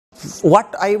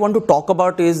what I want to talk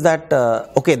about is that,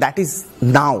 okay, that is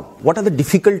now. What are the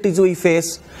difficulties we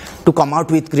face to come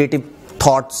out with creative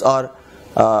thoughts, or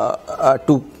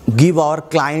to give our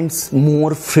clients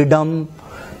more freedom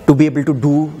to be able to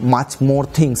do much more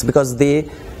things, because they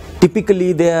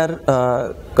typically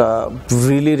are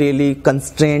really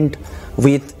constrained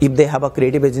with, if they have a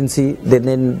creative agency, then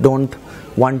they don't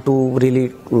want to really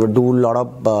do a lot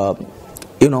of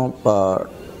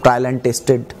trial and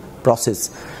tested process.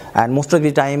 And most of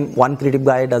the time one creative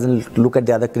guy doesn't look at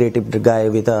the other creative guy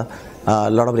with a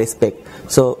lot of respect.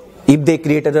 So if they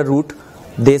created a route,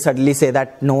 they suddenly say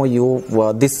that no, if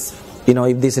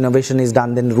this innovation is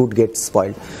done, then route gets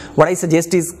spoiled. What I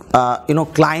suggest is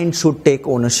client should take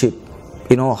ownership.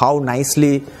 How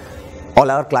nicely all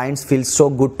our clients feel so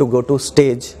good to go to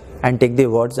stage and take the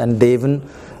awards, and they even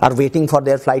are waiting for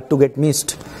their flight to get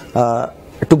missed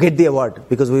to get the award,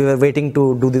 because we were waiting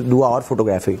to do our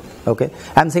photography. Okay,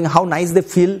 I'm saying how nice they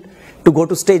feel to go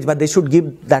to stage, but they should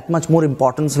give that much more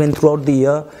importance when throughout the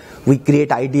year we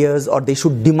create ideas, or they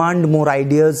should demand more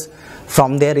ideas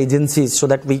from their agencies so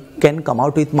that we can come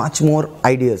out with much more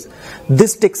ideas.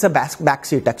 This takes a back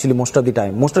seat actually most of the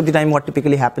time. Most of the time what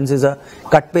typically happens is a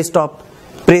cut paste of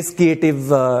press creative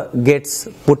gets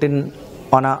put in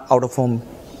on a out of home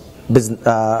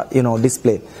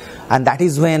display, and that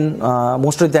is when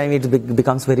most of the time it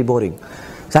becomes very boring.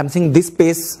 So I'm saying this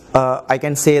space I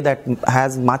can say that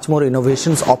has much more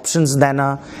innovations options than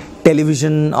a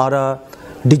television or a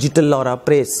digital or a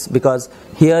press, because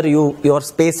here your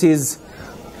space is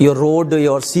your road,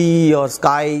 your sea, your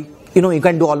sky. You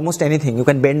can do almost anything. You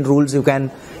can bend rules, you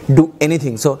can do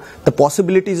anything. So the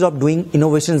possibilities of doing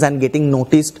innovations and getting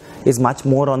noticed is much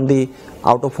more on the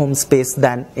out of home space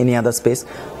than any other space.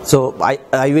 So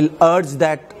I will urge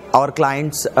that our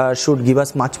clients should give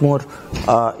us much more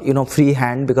free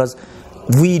hand, because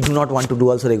we do not want to do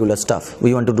also regular stuff.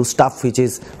 We want to do stuff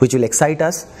which will excite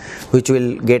us, which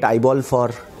will get eyeball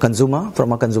for consumer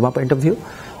from a consumer point of view,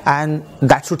 and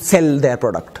that should sell their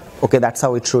product. Okay, that's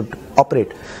how it should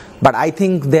operate. But I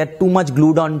think they're too much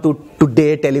glued on to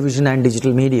today television and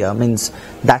digital media. Means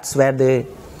that's where they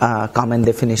come and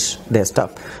they finish their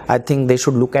stuff. I think they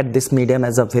should look at this medium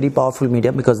as a very powerful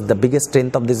medium, because the biggest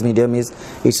strength of this medium is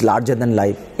it's larger than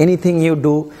life. Anything you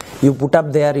do, you put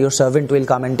up there, your servant will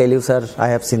come and tell you, sir, I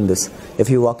have seen this. If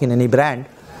you walk in any brand,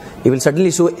 you will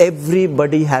certainly show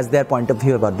everybody has their point of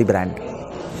view about the brand,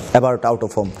 about out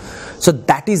of home. So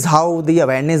that is how the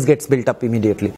awareness gets built up immediately.